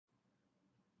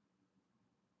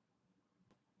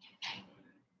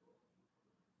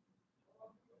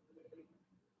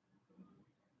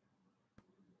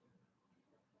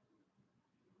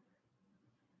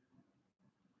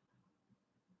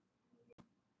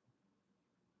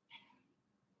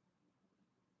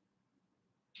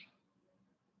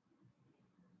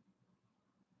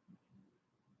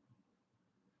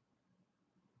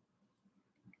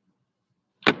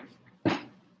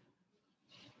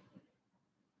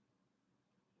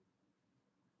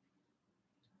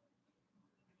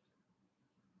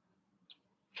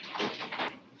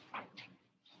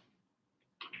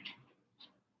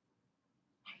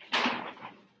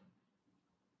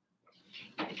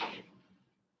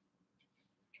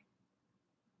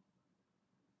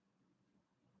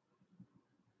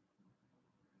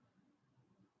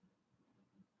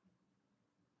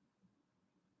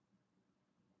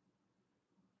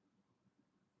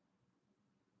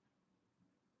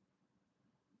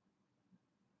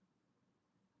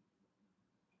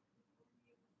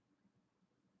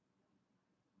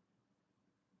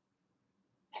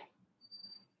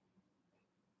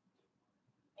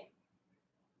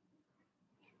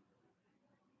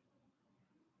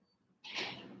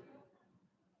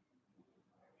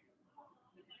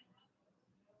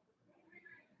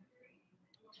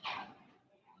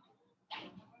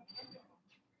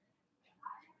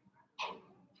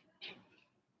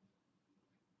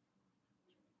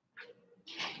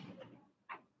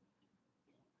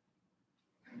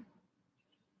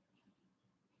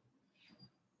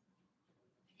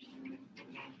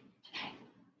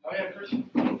Oh yeah, Chris. So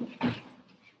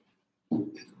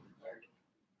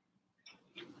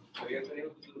you guys been able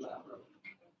to do the lab, bro?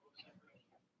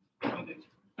 I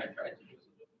tried to do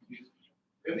it.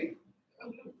 Really?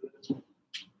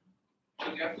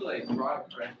 So you have to like draw it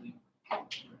correctly.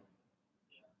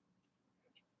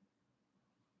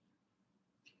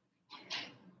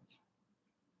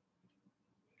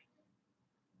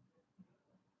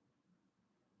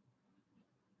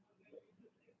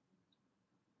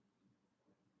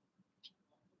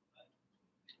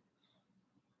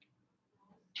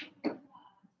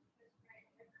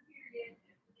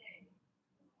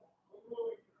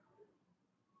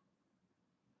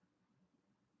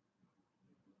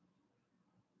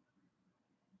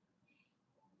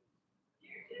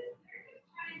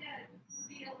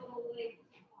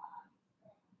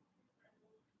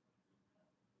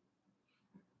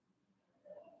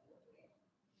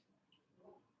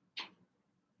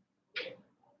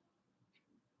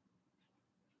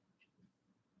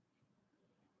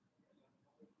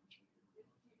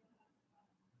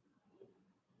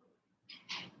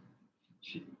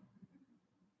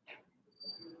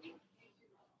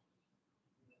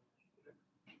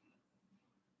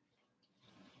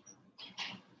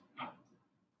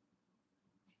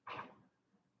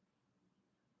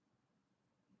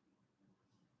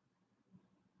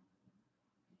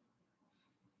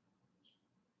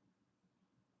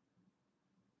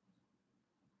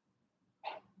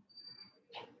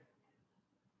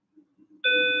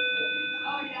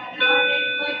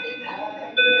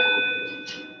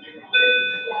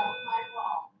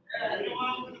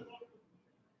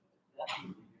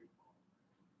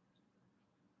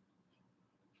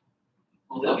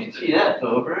 WTF,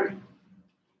 over?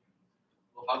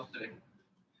 Well, how's it today?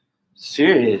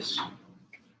 Serious.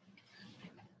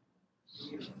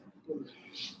 Is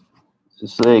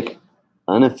this like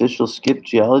unofficial skip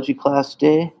geology class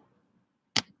day?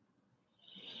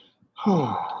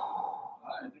 I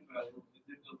think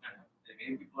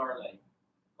maybe people are like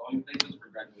going places for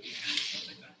graduation and stuff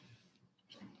like that.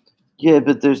 Yeah,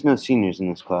 but there's no seniors in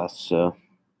this class, so.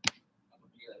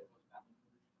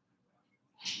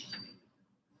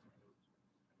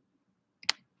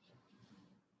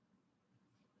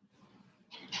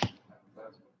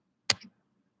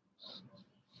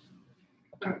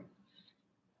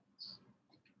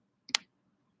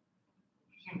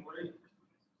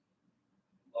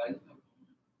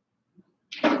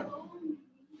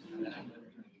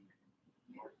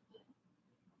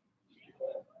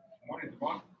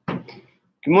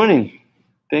 Good morning.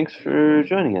 Thanks for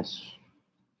joining us.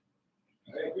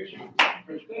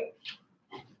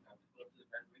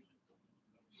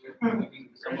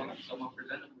 Someone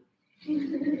presented.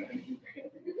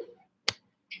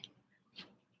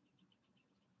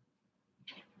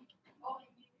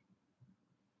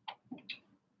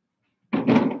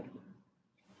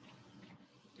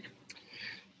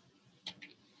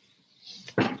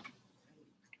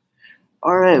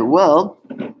 All right, well,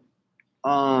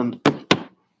 I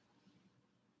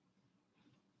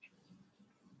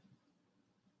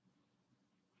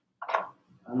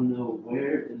don't know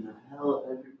where in the hell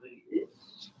everybody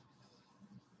is.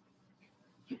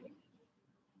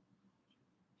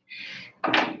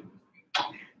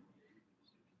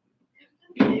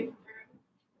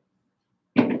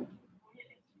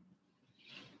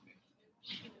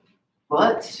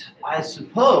 But I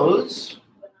suppose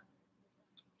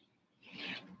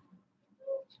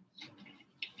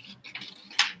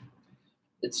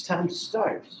it's time to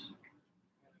start.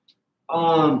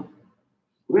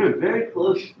 We're very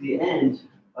close to the end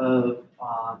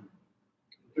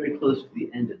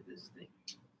of this thing.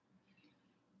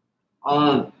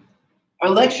 Our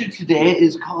lecture today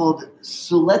is called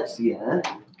Silesia,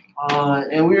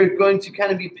 and we're going to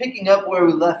kind of be picking up where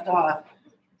we left off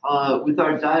with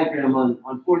our diagram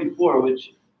on 44,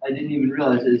 which I didn't even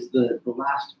realize is the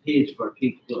last page of our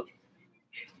pink book.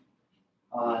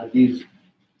 These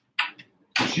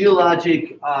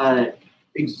geologic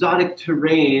exotic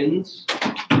terrains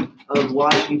of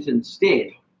Washington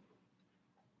State.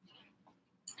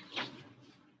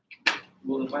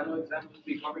 Will the final examples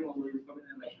be covering when we're coming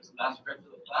in like this last stretch of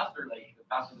the class or like the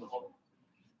class as a whole?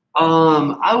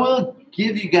 I will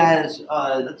give you guys,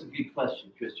 that's a good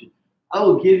question, Christian. I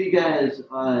will give you guys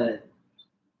a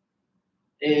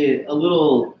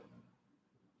little,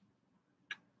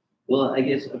 well, I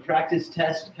guess a practice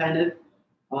test kind of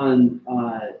on,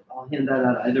 I'll hand that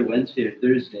out either Wednesday or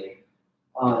Thursday.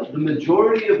 The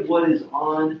majority of what is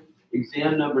on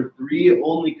exam number 3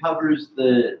 only covers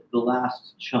the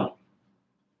last chunk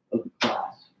of the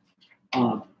class.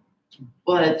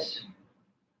 But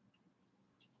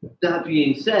that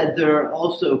being said, there are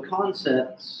also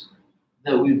concepts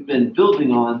that we've been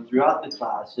building on throughout the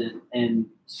class, and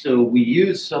so we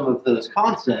use some of those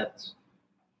concepts.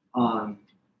 You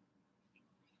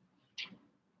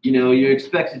know, you're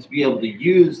expected to be able to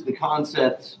use the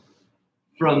concepts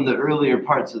from the earlier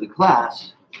parts of the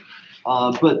class,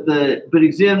 but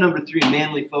exam number 3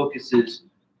 mainly focuses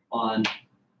on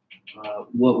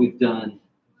what we've done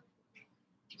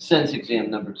since exam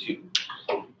number 2.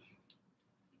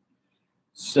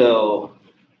 So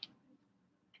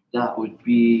that would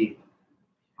be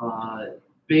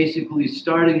basically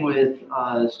starting with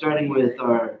our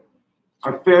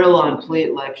Farallon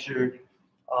plate lecture,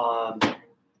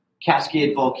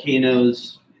 Cascade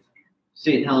volcanoes,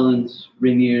 St. Helens,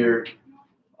 Rainier,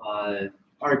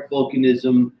 arc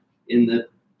volcanism in the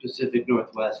Pacific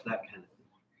Northwest, that kind of thing.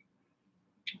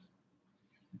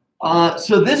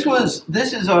 So this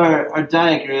is our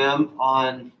diagram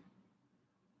on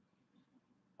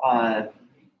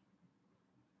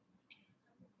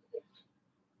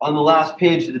the last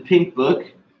page of the pink book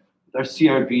with our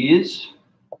CRBs.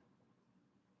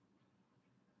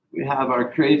 We have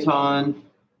our Craton,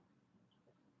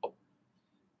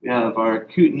 we have our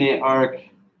Kootenai arc,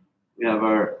 we have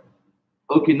our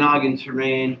Okanagan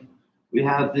terrain, we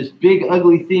have this big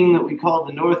ugly thing that we call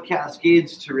the North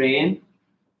Cascades terrain,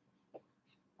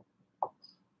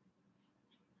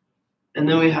 and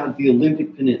then we have the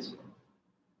Olympic Peninsula.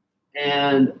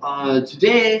 And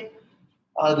today,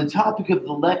 the topic of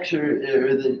the lecture,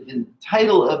 or the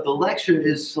title of the lecture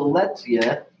is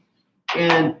Silesia,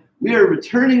 and we are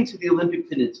returning to the Olympic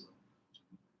Peninsula.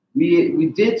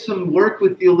 We did some work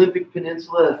with the Olympic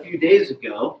Peninsula a few days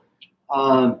ago,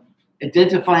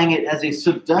 identifying it as a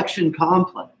subduction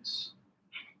complex.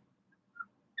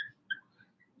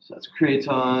 So that's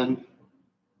Craton,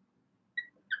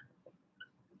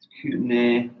 that's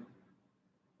Kootenai,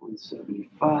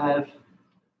 175.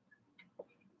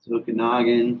 It's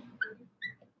Okanagan,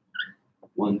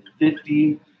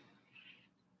 150.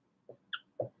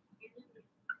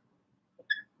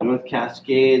 North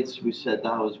Cascades, we said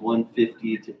that was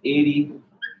 150 to 80.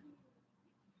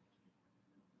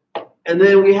 And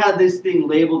then we had this thing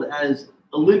labeled as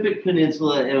Olympic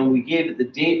Peninsula, and we gave it the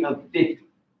date of 50,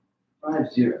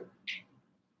 50.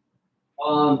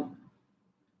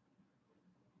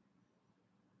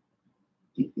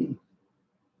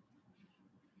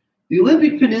 The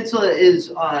Olympic Peninsula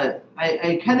is, I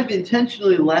kind of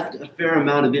intentionally left a fair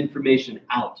amount of information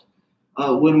out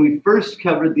when we first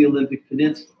covered the Olympic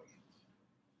Peninsula.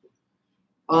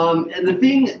 And the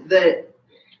thing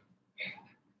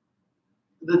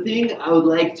I would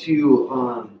like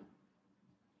to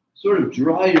sort of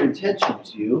draw your attention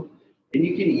to, and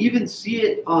you can even see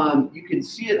it on,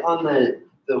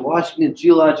 the Washington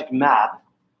geologic map,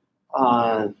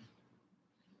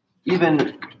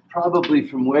 even probably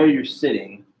from where you're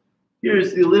sitting.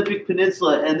 Here's the Olympic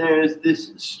Peninsula, and there's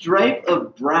this stripe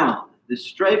of brown, this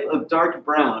stripe of dark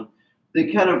brown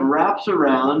that kind of wraps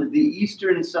around the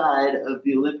eastern side of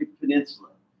the Olympic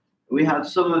Peninsula. We have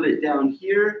some of it down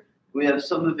here, we have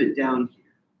some of it down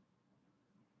here.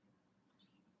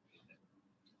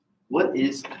 What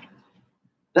is that?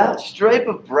 That stripe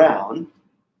of brown,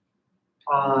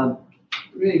 we're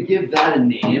going to give that a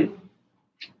name.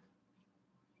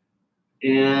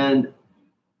 And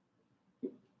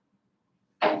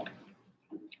I'm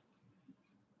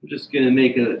just going to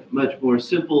make a much more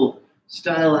simple,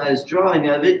 stylized drawing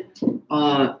of it.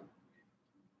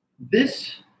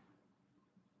 This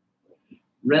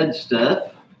red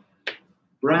stuff,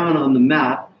 brown on the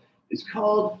map, is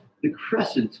called the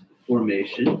Crescent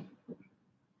Formation.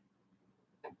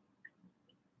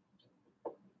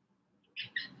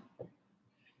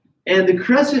 And the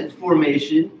crescent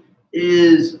formation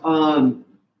is got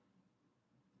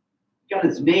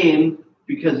its name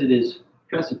because it is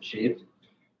crescent shaped.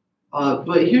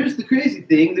 But here's the crazy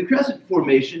thing. The crescent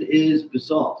formation is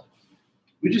basalt.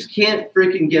 We just can't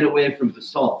freaking get away from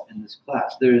basalt in this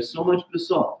class. There is so much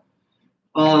basalt.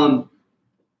 But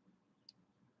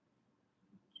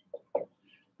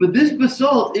this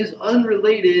basalt is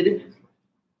unrelated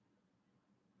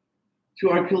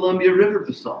to our Columbia River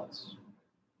basalts.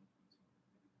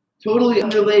 Totally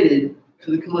unrelated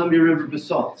to the Columbia River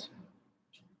basalts.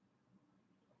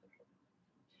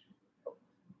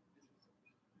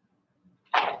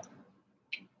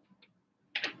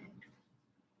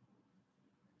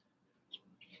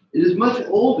 It is much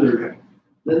older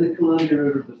than the Columbia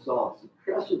River basalts. The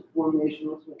crescent formation,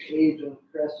 what's the age of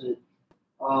crescent?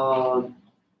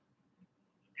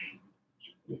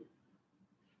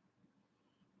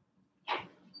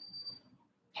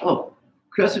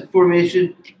 Crescent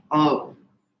formation,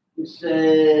 we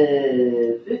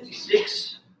said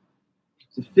 56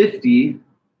 to 50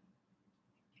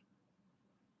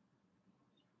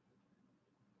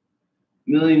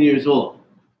 million years old.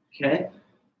 Okay,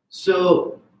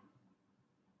 so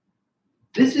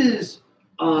this is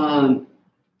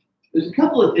there's a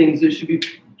couple of things that should be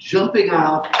jumping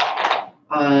out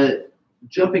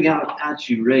at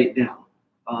you right now.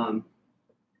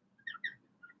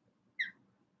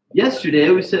 Yesterday,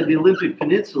 we said the Olympic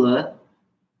Peninsula,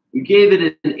 we gave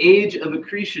it an age of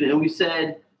accretion, and we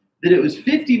said that it was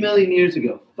 50 million years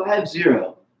ago, 50,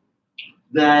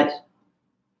 that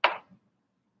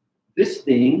this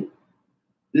thing,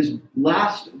 this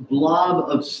last blob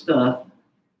of stuff,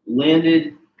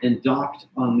 landed and docked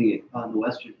on the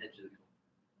western edge of the coast.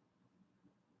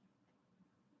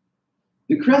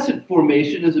 The crescent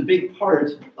formation is a big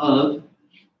part of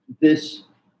this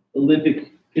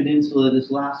Olympic Peninsula,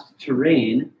 this last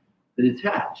terrain that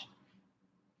attached.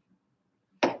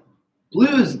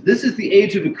 Blue is, this is the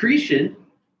age of accretion.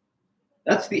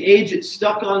 That's the age it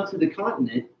stuck onto the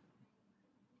continent.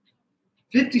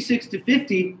 56 to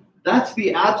 50, that's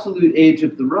the absolute age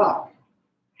of the rock.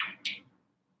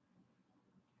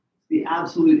 The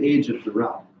absolute age of the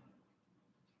rock.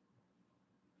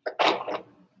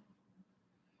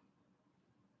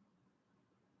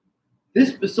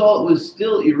 This basalt was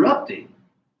still erupting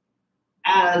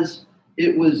as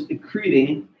it was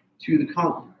accreting to the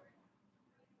continent,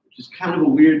 which is kind of a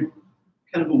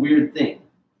weird thing.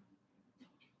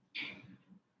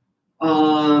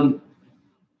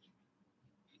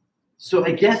 So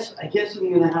I guess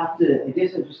I'm gonna have to. I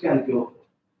guess I just gotta go.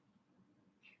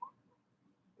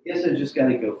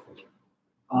 For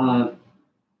it.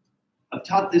 I've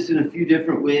taught this in a few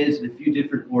different ways in a few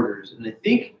different orders, and I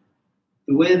think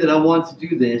the way that I want to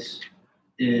do this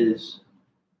is,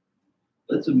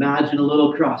 let's imagine a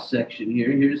little cross section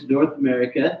here. Here's North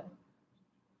America.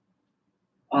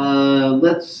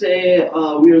 Let's say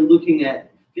we are looking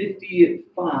at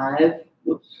 55.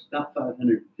 Whoops, not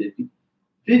 550.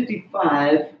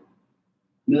 55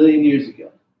 million years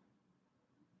ago.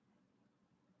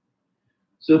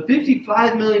 So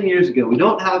 55 million years ago, we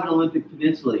don't have an Olympic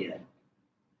Peninsula yet.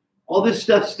 All this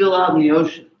stuff's still out in the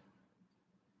ocean.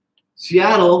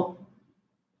 Seattle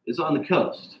is on the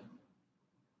coast.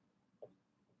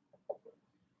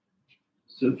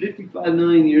 So 55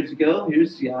 million years ago,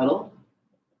 here's Seattle.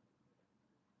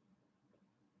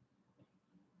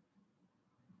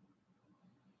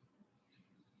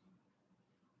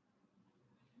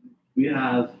 We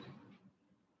have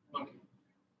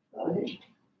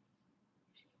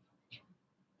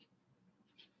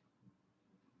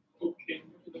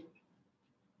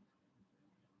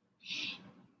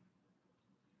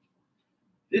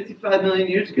 55 million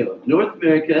years ago, North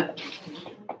America.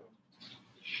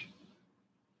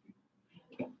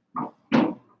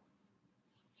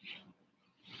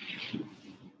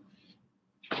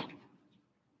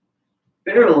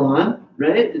 Farallon,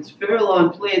 right? It's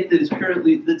Farallon plate that is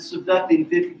that's subducting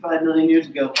 55 million years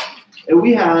ago. And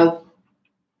we have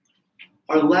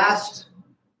our last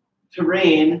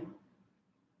terrain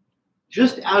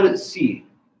just out at sea.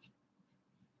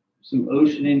 Some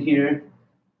ocean in here,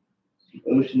 some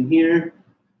ocean here.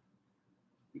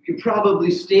 You could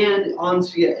probably stand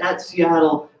at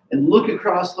Seattle and look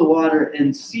across the water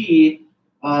and see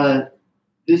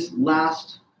this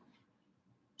last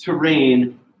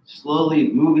terrain slowly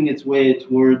moving its way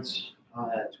towards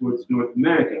North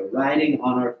America, riding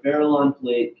on our Farallon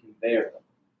plate conveyor.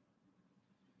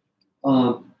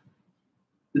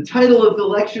 The title of the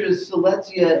lecture is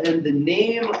Siletzia, and the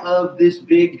name of this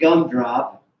big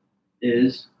gumdrop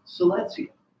is Siletzia.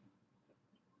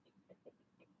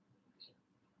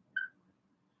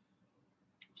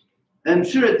 I'm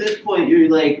sure at this point you're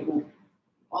like,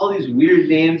 all these weird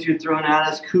names you're throwing at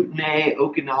us, Kootenai,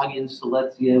 Okanagan,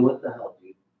 Silesia, what the hell,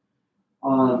 dude?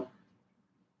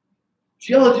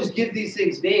 Geologists give these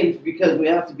things names because we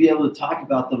have to be able to talk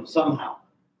about them somehow.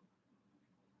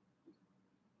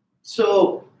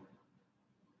 So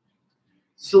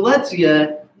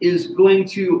Silesia is going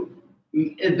to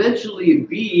eventually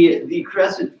be the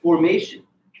crescent formation.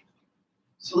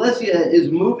 Silesia is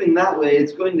moving that way.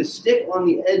 It's going to stick on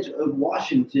the edge of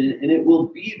Washington, and it will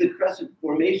be the crescent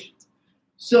formation.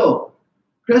 So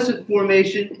crescent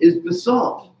formation is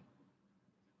basalt.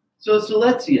 So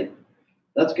Silesia,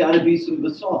 that's got to be some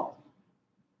basalt.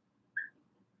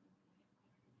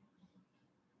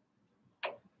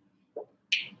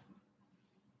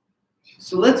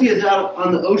 Silesia is out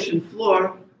on the ocean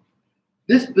floor.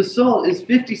 This basalt is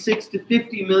 56 to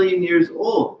 50 million years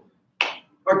old.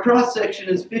 Our cross section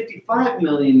is 55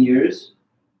 million years.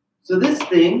 So this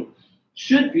thing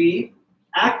should be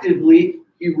actively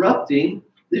erupting.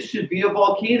 This should be a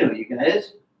volcano, you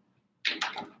guys.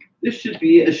 This should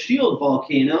be a shield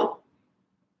volcano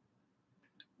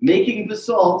making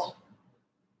basalt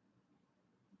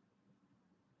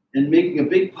and making a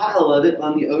big pile of it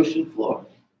on the ocean floor.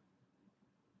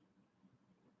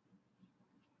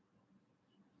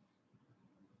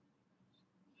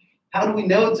 How do we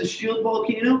know it's a shield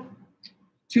volcano?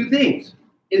 Two things.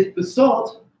 It's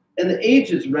basalt, and the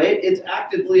age is right. It's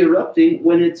actively erupting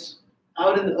when it's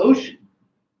out in the ocean.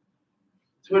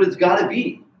 That's what it's got to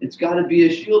be. It's got to be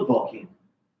a shield volcano.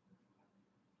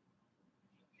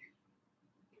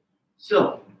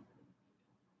 So,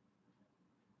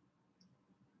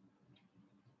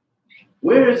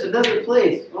 where is another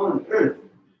place on Earth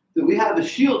that we have a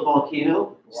shield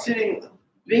volcano sitting?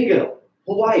 Bingo,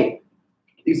 Hawaii.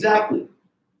 Exactly.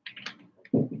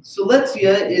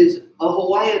 Silesia is a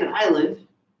Hawaiian island.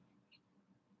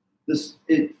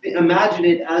 Imagine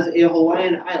it as a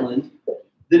Hawaiian island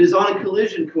that is on a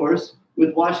collision course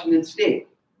with Washington State.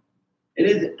 It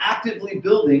is actively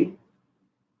building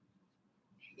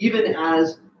even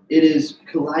as it is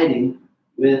colliding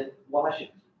with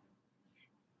Washington.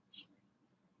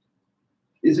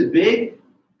 Is it big?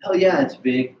 Hell yeah, it's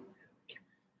big.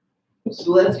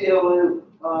 Silesia,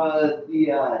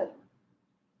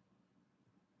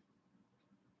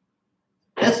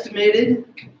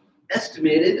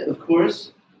 estimated, of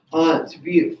course, to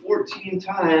be 14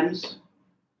 times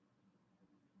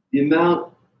the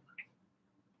amount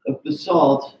of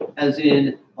basalt as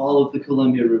in all of the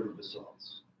Columbia River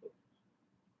basalts.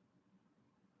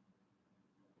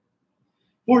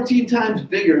 14 times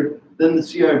bigger than the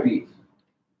CRBs.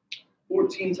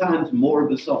 14 times more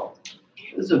basalt.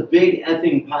 This is a big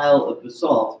effing pile of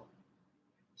basalt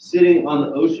sitting on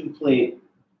the ocean plate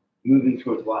moving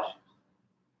towards Washington.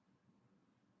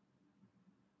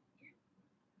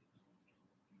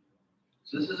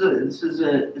 So this is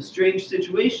a strange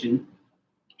situation.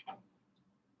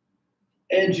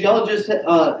 And geologists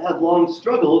have long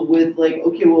struggled with, like,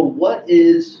 okay, well,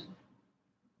 where's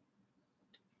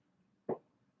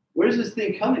this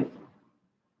thing coming from?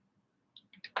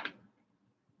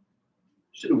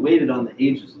 Should have waited on the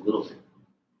ages a little bit.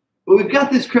 But we've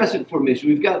got this crescent formation.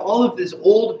 We've got all of this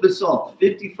old basalt,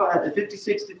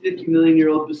 56 to 50 million year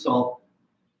old basalt,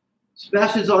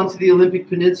 smashes onto the Olympic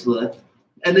Peninsula.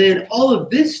 And then all of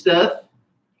this stuff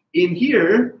in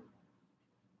here,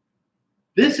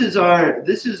 this is our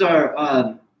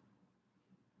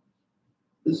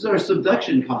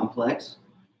subduction complex.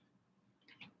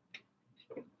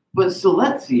 But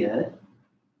Silesia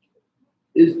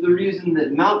is the reason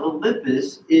that Mount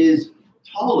Olympus is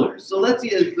taller.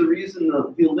 Silesia is the reason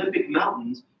the Olympic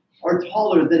Mountains are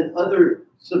taller than other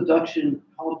subduction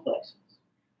complexes.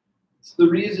 It's the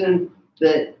reason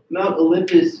that Mount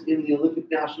Olympus in the Olympic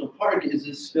National Park is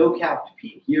a snow-capped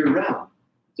peak year-round.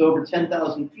 It's over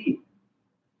 10,000 feet.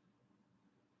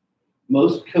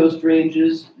 Most coast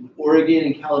ranges, Oregon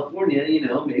and California,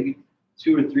 maybe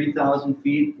 2,000 or 3,000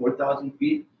 feet, 4,000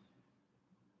 feet.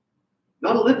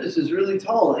 Mount Olympus is really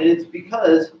tall, and it's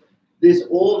because this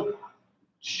old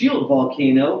shield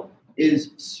volcano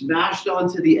is smashed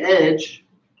onto the edge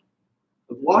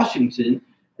of Washington,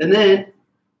 and then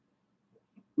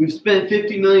we've spent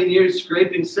 50 million years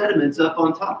scraping sediments up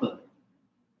on top of it.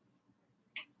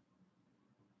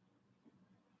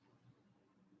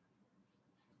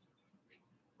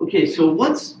 Okay, so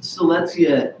once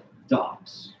Silesia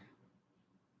docks,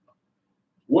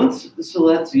 once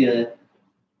Silesia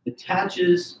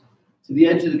attaches to the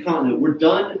edge of the continent, we're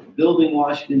done building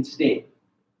Washington State.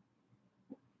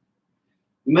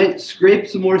 We might scrape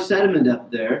some more sediment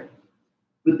up there,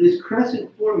 but this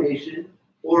crescent formation,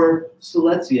 or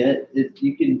Silesia,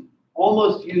 you can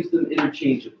almost use them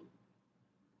interchangeably.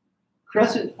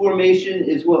 Crescent formation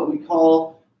is what we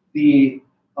call the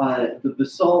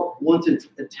basalt once it's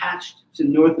attached to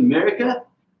North America.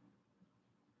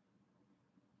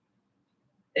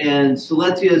 And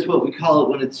Siletzia is what we call it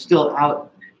when it's still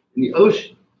out in the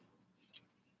ocean.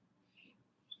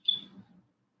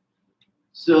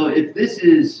 So if this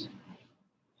is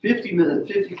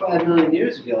 55 million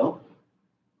years ago,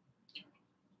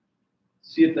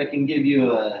 see if I can give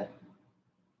you a,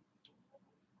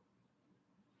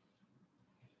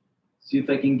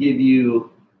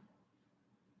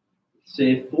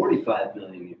 say 45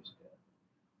 million years ago.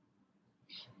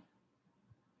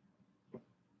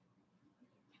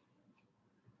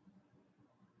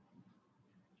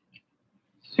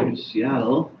 So here's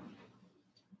Seattle.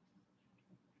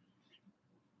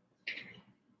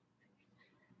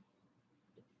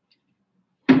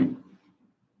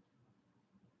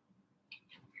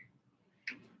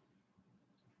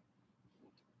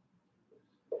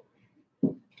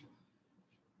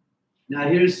 Now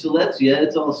here's Siletzia,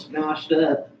 it's all smashed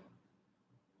up.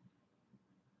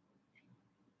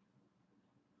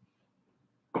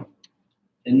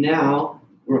 And now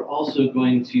we're also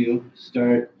going to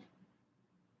start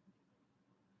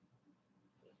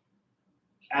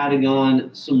adding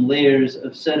on some layers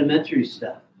of sedimentary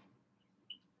stuff.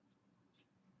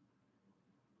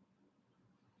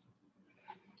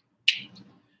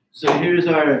 So here's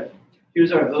our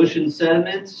ocean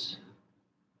sediments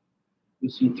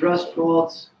with some thrust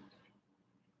faults.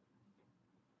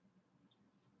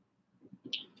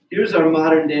 Here's our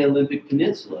modern day Olympic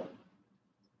Peninsula.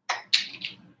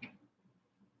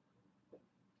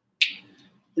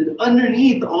 And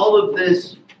underneath all of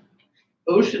this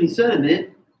ocean sediment,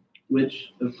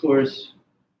 which of course,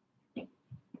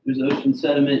 there's ocean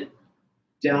sediment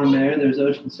down there, there's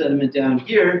ocean sediment down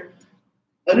here.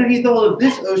 Underneath all of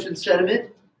this ocean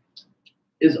sediment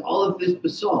is all of this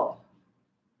basalt.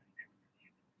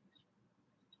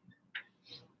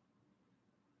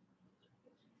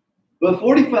 But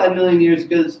 45 million years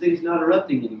ago, this thing's not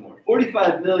erupting anymore.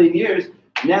 45 million years,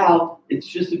 now it's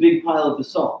just a big pile of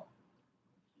basalt.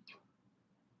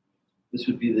 This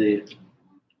would be the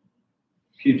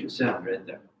Puget Sound right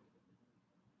there.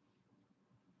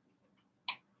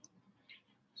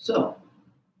 So,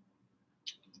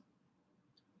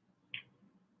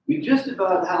 we just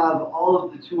about have all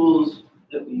of the tools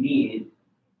that we need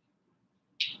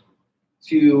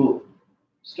to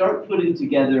start putting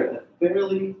together a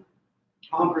fairly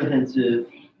comprehensive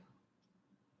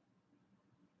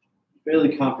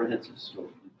story.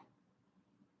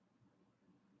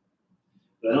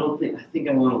 But I think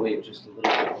I want to wait just a little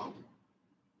bit longer.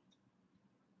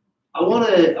 I want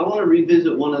to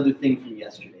revisit one other thing from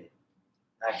yesterday,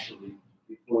 actually,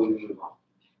 before we move on.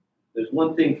 There's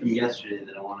one thing from yesterday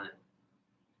that I want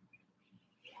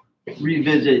to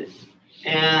revisit,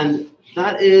 and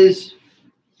that is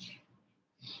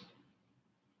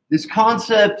this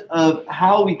concept of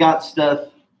how we got stuff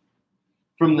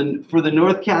for the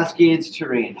North Cascades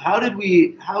terrain. How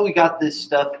we got this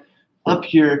stuff up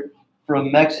here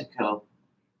from Mexico.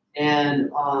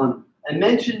 And I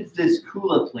mentioned this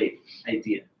Kula plate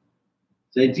idea.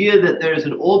 The idea that there's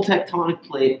an old tectonic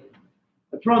plate.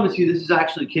 I promise you this is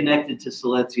actually connected to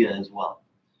Siletzia as well.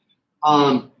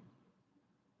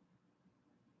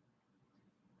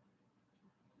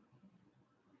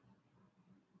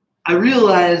 I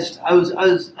realized I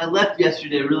left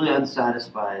yesterday really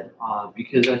unsatisfied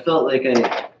because I felt like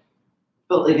I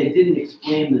didn't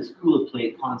explain this Kula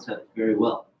plate concept very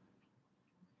well.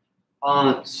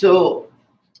 So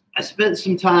I spent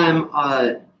some time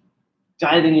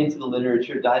diving into the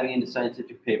literature, diving into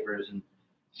scientific papers, and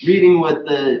reading what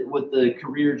the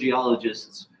career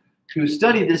geologists who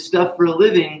study this stuff for a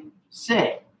living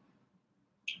say.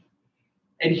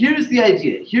 And here's the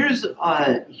idea. Here's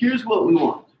what we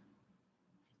want.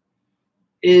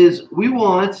 We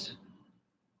want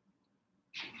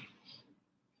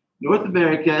North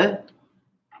America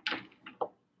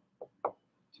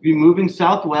to be moving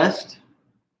southwest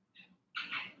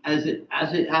as it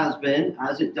has been,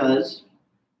 as it does,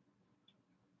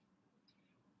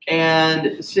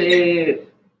 and say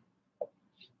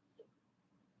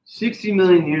 60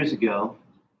 million years ago,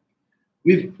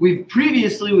 we've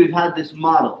previously had this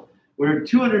model where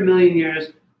 200 million years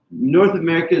North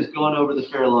America is going over the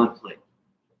Farallon Plate.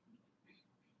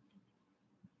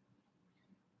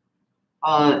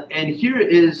 And here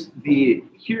is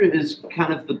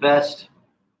kind of the best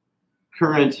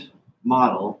current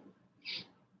model,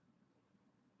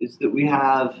 is that we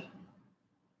have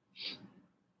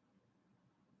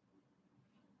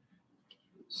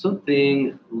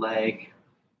something like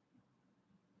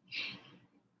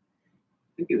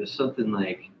think it was something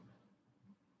like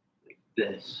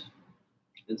this.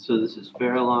 And so this is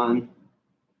Farallon.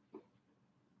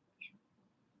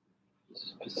 This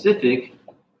is Pacific.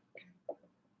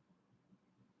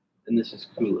 And this is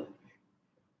Kula.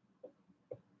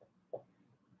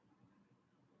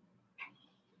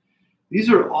 These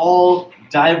are all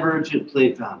divergent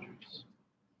plate boundaries.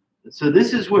 And so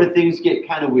this is where things get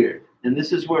kind of weird. And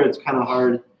this is where it's kind of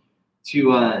hard to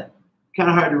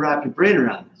wrap your brain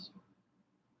around this.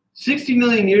 60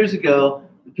 million years ago,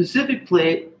 the Pacific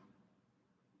plate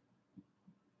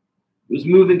was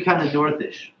moving kind of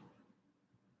northish.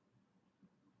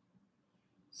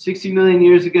 60 million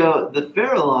years ago, the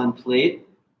Farallon plate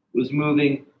was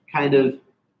moving kind of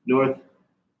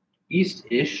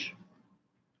northeast-ish.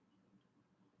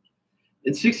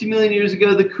 And 60 million years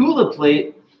ago, the Kula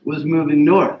plate was moving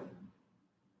north.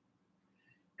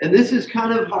 And this is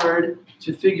kind of hard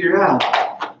to figure out.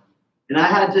 And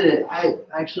I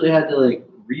actually had to like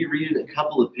reread a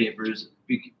couple of papers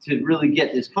to really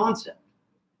get this concept.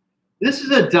 This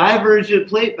is a divergent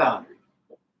plate boundary.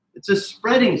 It's a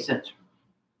spreading center.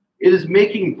 It is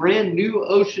making brand new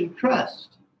ocean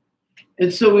crust.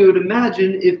 And so we would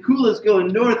imagine if Kula is going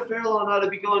north, Farallon ought to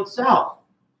be going south.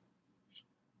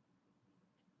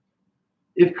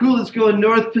 If Kula is going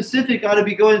north, Pacific ought to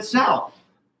be going south.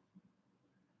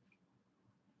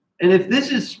 And if this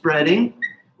is spreading,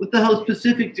 what the hell is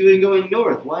Pacific doing going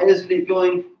north? Why isn't it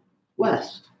going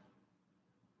west?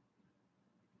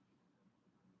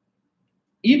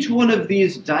 Each one of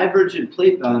these divergent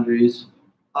plate boundaries,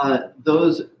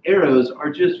 those arrows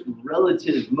are just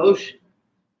relative motion,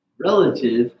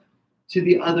 relative to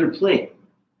the other plate.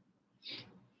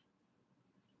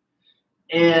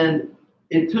 And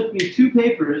it took me 2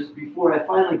 papers before I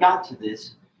finally got to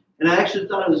this. And I actually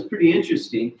thought it was pretty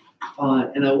interesting.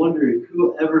 And I wonder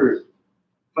who ever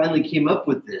finally came up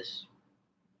with this.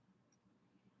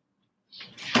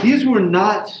 These were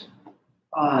not,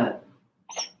 how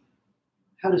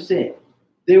to say it?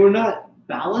 They were not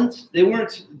balanced. They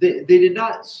did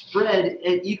not spread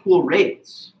at equal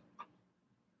rates.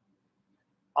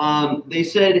 They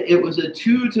said it was a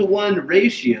 2-to-1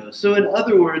 ratio. So in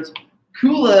other words,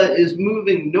 Kula is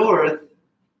moving north.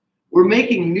 We're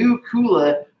making new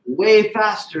Kula way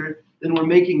faster than we're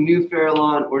making new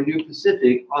Farallon or new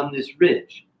Pacific on this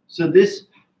ridge. So this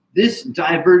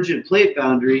divergent plate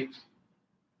boundary,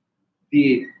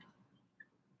 the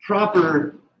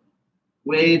proper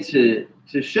way to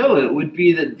show it would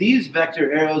be that these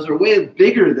vector arrows are way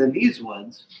bigger than these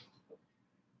ones.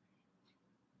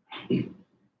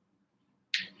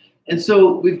 And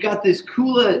so we've got this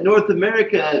Kula North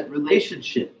America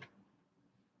relationship.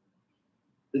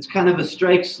 It's kind of a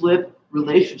strike-slip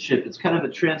relationship. It's kind of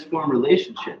a transform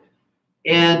relationship.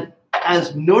 And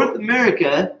as North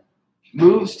America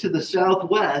moves to the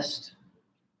southwest,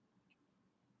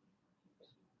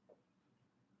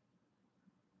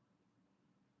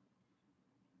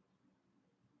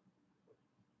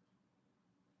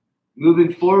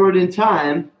 moving forward in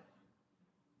time,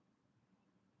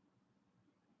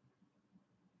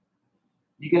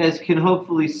 you guys can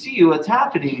hopefully see what's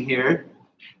happening here.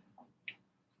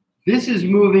 This is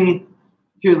moving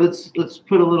here. Let's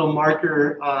put a little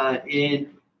marker in.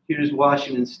 Here's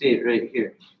Washington State right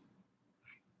here.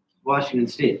 Washington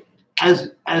State.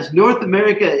 As North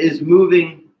America is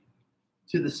moving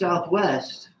to the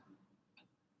southwest,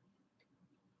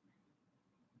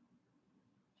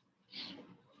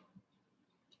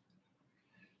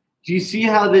 do you see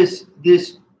how this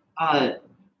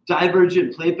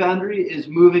divergent plate boundary is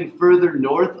moving further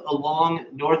north along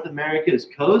North America's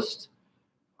coast?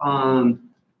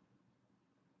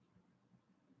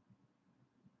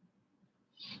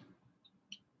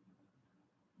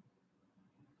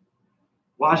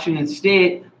 Washington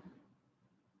State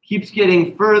keeps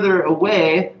getting further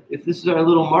away. If this is our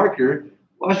little marker,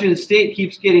 Washington State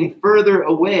keeps getting further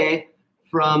away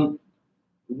from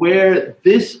where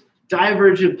this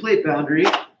divergent plate boundary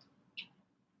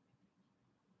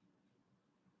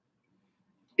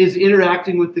is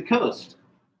interacting with the coast.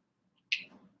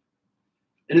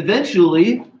 And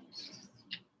eventually,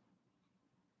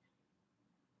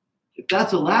 if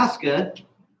that's Alaska,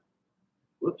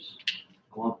 whoops,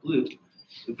 I want blue.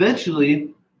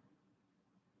 Eventually,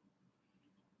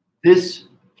 this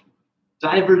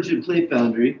divergent plate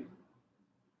boundary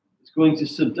is going to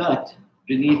subduct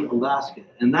beneath Alaska.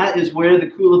 And that is where the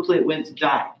Kula plate went to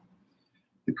die.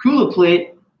 The Kula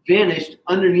plate vanished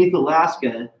underneath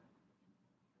Alaska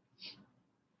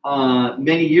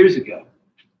many years ago.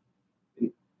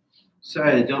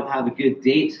 Sorry, I don't have a good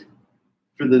date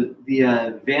for the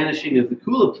vanishing of the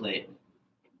Kula plate.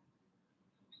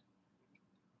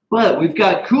 But we've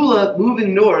got Kula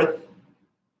moving north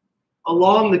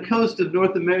along the coast of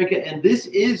North America, and this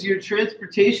is your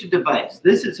transportation device.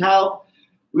 This is how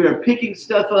we are picking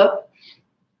stuff up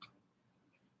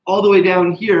all the way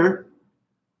down here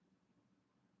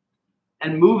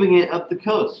and moving it up the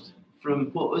coast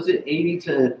from, what was it, 80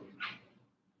 to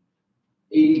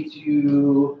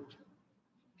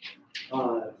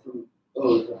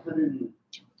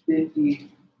 150,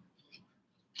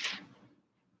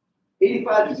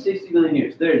 85 to 60 million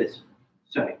years. There it is.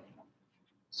 Sorry.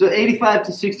 So 85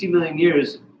 to 60 million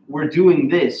years, we're doing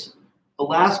this.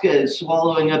 Alaska is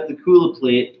swallowing up the Kula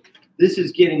Plate. This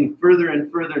is getting further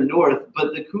and further north,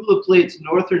 but the Kula Plate's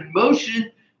northern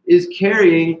motion is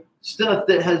carrying stuff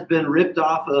that has been ripped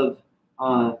off of,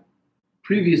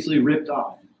 previously ripped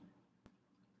off.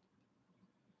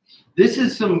 This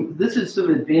is some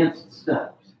advanced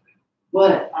stuff,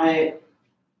 but I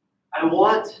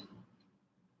want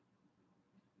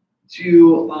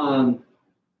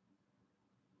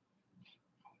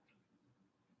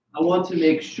to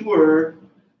make sure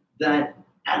that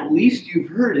at least you've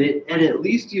heard it and at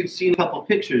least you've seen a couple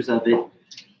pictures of it,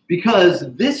 because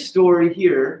this story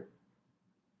here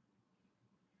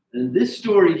and this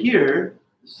story here,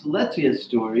 the Seletia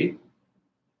story,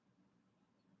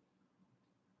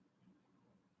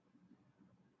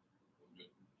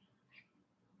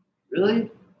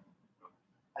 really?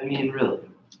 I mean, really.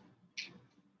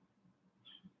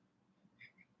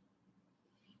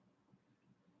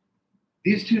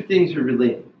 These two things are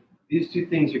related. These two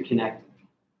things are connected.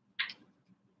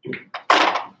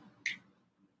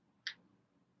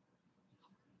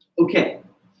 Okay.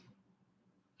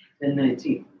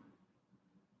 10:19.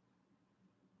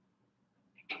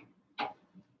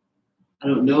 I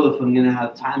don't know if I'm going to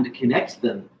have time to connect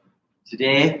them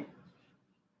today.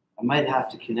 I might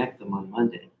have to connect them on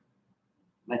Monday.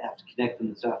 I might have to connect them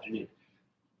this afternoon.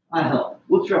 I help.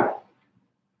 We'll try.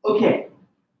 Okay.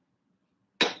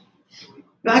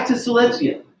 Back to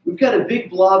Silencia. We've got a big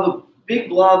blob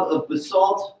of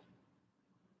basalt,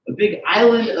 a big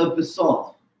island of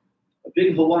basalt, a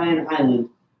big Hawaiian island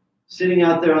sitting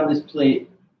out there on this plate,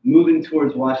 moving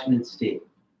towards Washington State.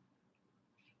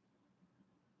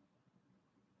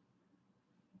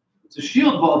 It's a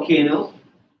shield volcano,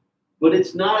 but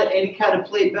it's not at any kind of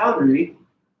plate boundary.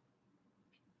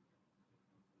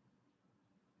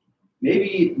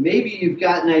 Maybe you've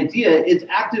got an idea. It's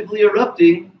actively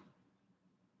erupting.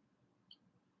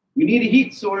 We need a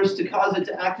heat source to cause it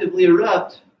to actively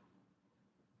erupt.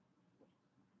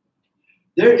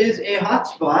 There is a hot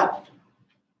spot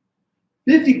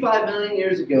 55 million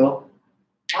years ago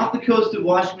off the coast of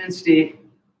Washington State.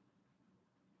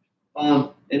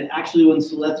 And actually, when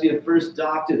Silesia first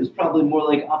docked, it was probably more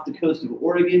like off the coast of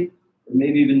Oregon or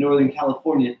maybe even Northern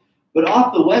California. But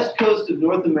off the west coast of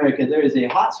North America, there is a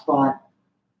hot spot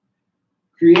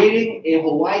creating a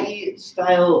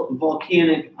Hawaii-style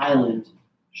volcanic island,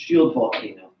 shield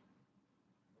volcano.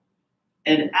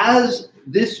 And as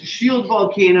this shield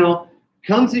volcano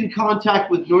comes in contact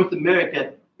with North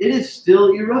America, it is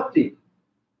still erupting.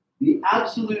 The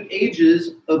absolute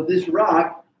ages of this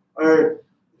rock are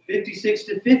 56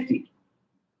 to 50.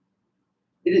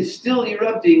 It is still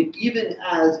erupting even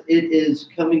as it is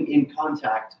coming in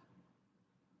contact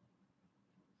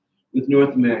with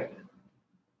North America.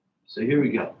 So here we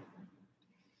go.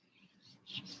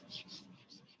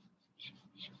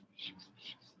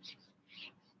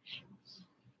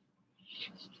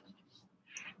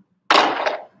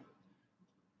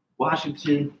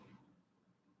 Washington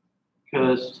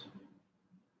coast.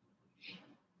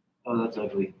 Oh, that's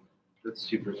ugly. That's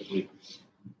super ugly.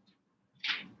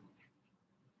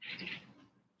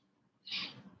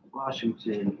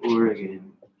 Washington,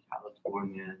 Oregon,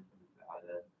 California,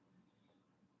 Nevada,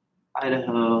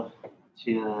 Idaho,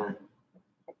 Montana,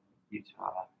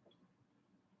 Utah.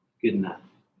 Good enough.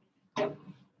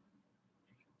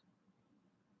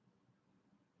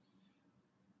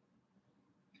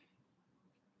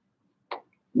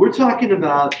 We're talking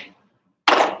about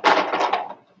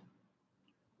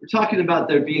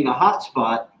there being a hot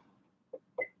spot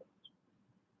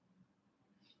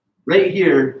right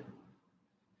here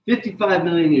 55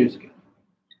 million years ago.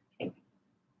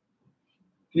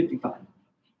 55.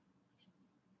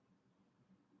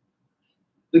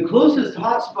 The closest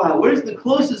hotspot, where's the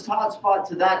closest hotspot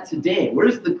to that today?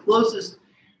 Where's the closest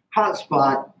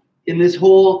hotspot in this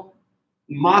whole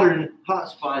modern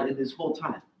hotspot in this whole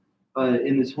time,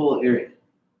 in this whole area?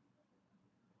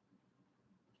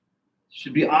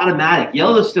 Should be automatic.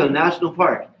 Yellowstone National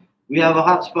Park. We have a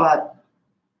hotspot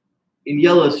in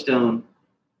Yellowstone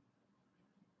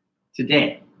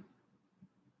today.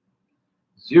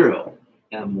 0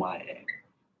 MYA.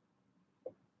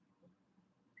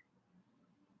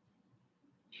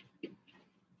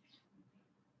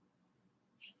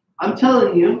 I'm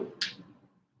telling you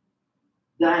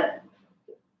that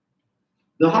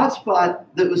the hotspot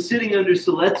that was sitting under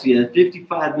Silesia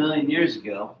 55 million years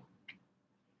ago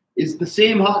is the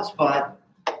same hotspot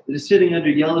that is sitting under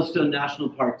Yellowstone National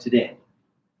Park today.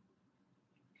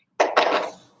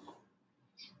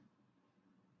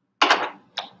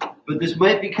 But this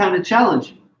might be kind of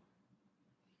challenging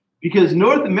because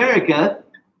North America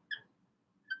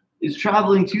is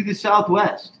traveling to the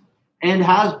southwest and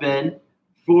has been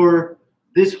for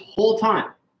this whole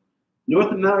time.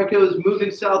 North America was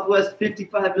moving southwest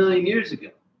 55 million years ago.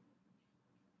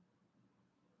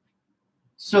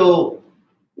 So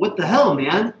what the hell,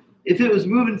 man? If it was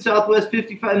moving southwest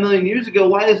 55 million years ago,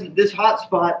 why isn't this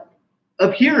hotspot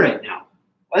up here right now?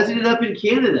 Why isn't it up in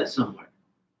Canada somewhere?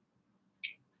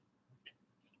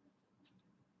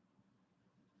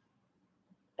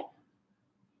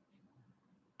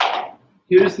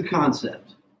 Here's the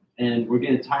concept, and we're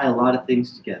going to tie a lot of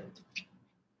things together.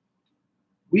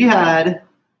 We had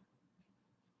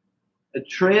a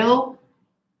trail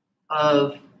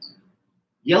of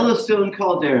Yellowstone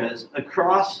calderas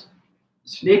across the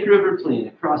Snake River Plain,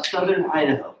 across southern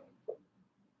Idaho,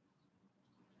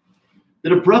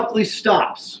 that abruptly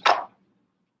stops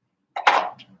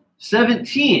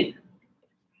 17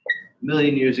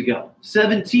 million years ago.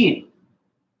 17.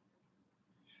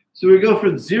 So we go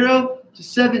from 0 to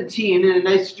 17 in a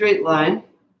nice straight line.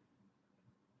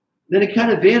 Then it kind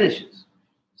of vanishes.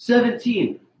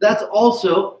 17. That's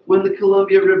also when the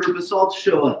Columbia River basalts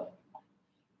show up.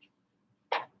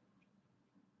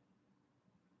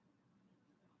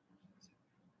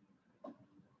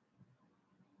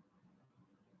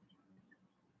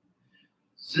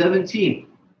 So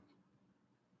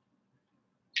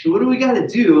what do we got to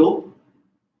do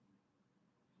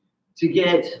to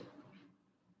get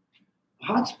a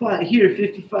hotspot here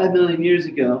 55 million years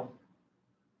ago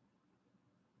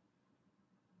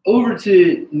over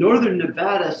to northern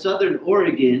Nevada, southern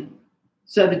Oregon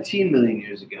 17 million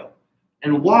years ago?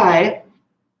 And why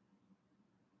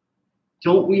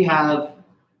don't we have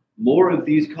more of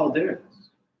these calderas?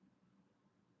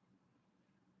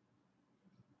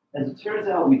 As it turns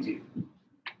out, we do.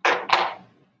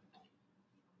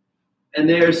 And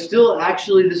they are still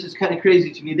actually, this is kind of crazy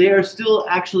to me, they are still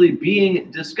actually being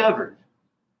discovered.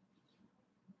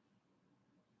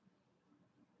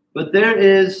 But there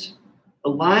is a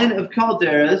line of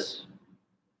calderas,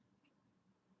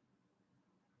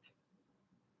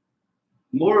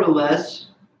 more or less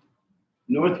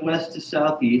northwest to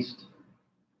southeast,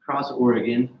 across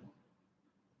Oregon,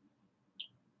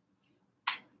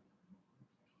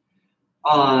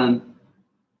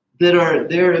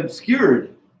 they're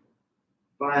obscured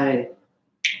by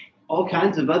all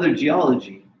kinds of other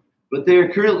geology, but they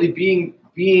are currently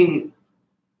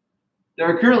there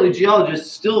are currently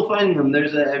geologists still finding them.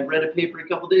 I read a paper a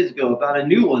couple days ago about a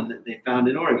new one that they found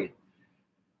in Oregon.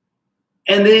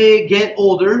 And they get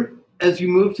older as you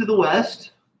move to the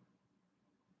west.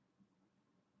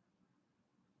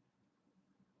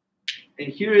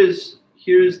 And here's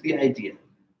the idea.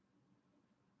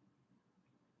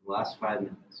 The last 5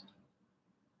 minutes.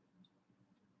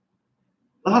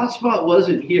 The hotspot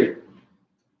wasn't here.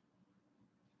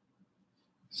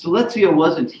 Silesia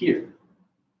wasn't here.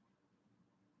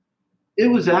 It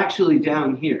was actually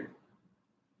down here.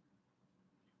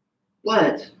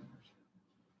 But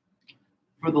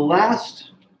for the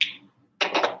last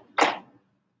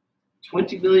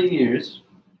 20 million years,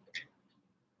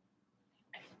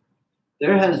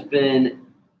 there has been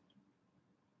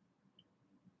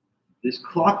this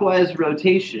clockwise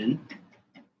rotation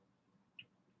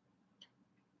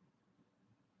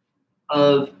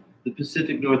of the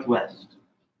Pacific Northwest.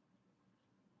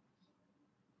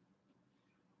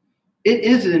 It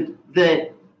isn't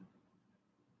that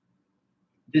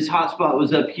this hotspot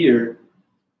was up here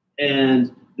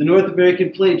and the North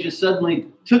American plate just suddenly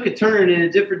took a turn in a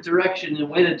different direction and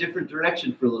went a different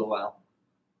direction for a little while.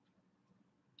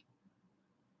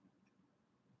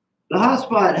 The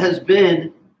hotspot has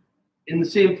been in the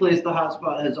same place the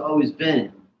hotspot has always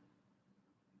been.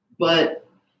 But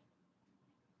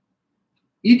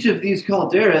each of these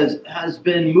calderas has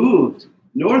been moved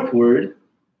northward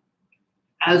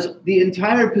as the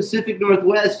entire Pacific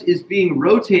Northwest is being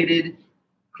rotated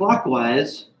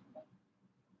clockwise,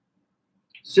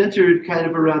 centered kind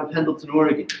of around Pendleton,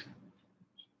 Oregon.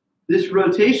 This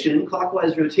rotation,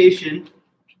 clockwise rotation,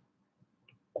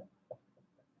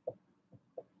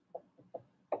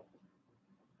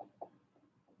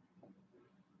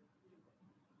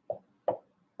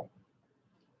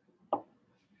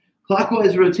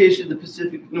 clockwise rotation of the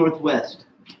Pacific Northwest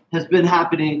has been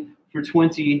happening for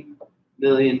 20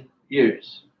 million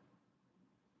years.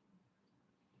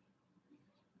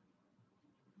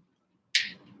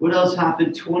 What else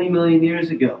happened 20 million years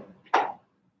ago?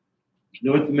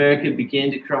 North America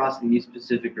began to cross the East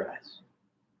Pacific Rise.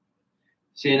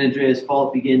 San Andreas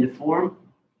Fault began to form,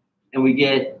 and we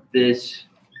get this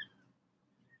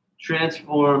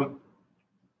transform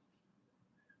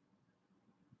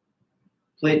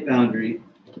plate boundary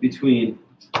between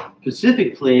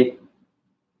Pacific Plate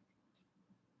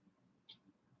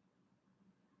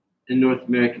and North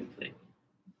American Plate.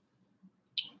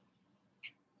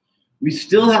 We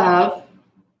still have a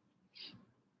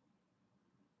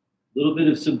little bit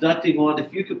of subducting Juan de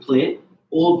Fuca Plate,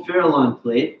 old Farallon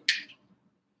Plate.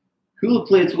 Kula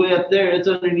Plate's way up there. It's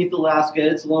underneath Alaska.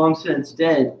 It's long since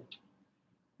dead.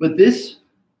 But this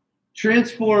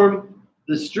transform,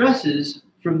 the stresses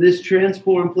from this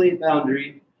transform plate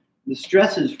boundary, the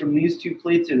stresses from these two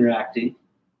plates interacting,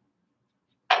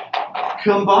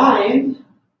 combined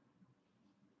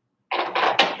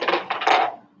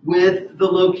with the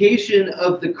location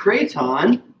of the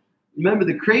craton. Remember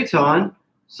the craton,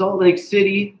 Salt Lake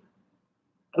City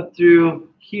up through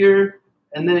here,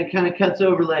 and then it kind of cuts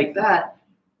over like that.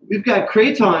 We've got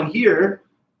craton here.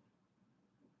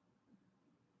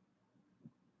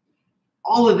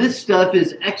 All of this stuff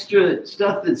is extra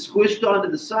stuff that's squished onto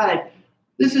the side.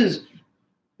 This is,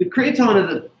 the craton of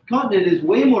the continent is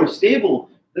way more stable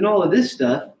than all of this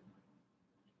stuff.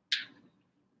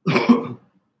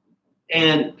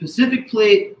 And Pacific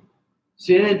Plate,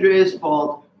 San Andreas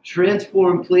Fault,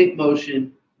 transform plate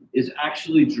motion is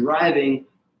actually driving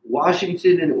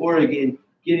Washington and Oregon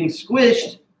getting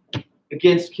squished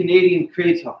against Canadian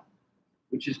craton,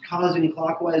 which is causing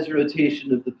clockwise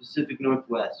rotation of the Pacific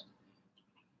Northwest.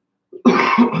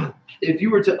 If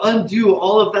you were to undo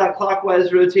all of that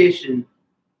clockwise rotation,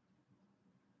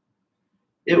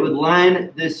 it would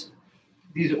line these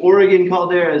Oregon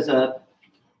calderas up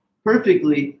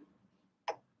perfectly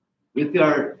with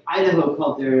our Idaho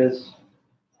calderas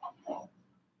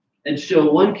and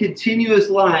show one continuous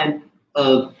line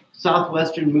of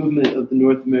southwestern movement of the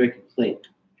North American plate.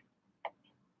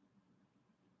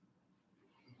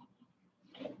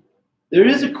 There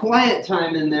is a quiet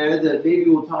time in there that maybe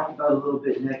we'll talk about a little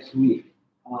bit next week.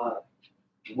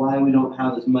 Why we don't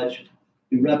have as much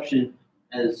eruption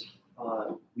as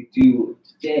we do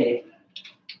today.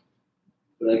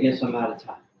 But I guess I'm out of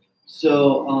time.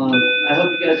 So I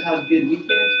hope you guys have a good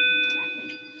weekend.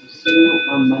 See you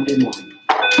on Monday morning.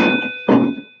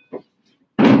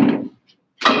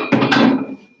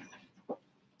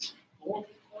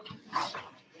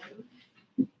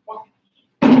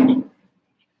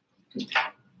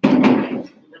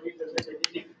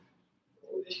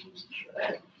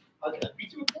 Okay.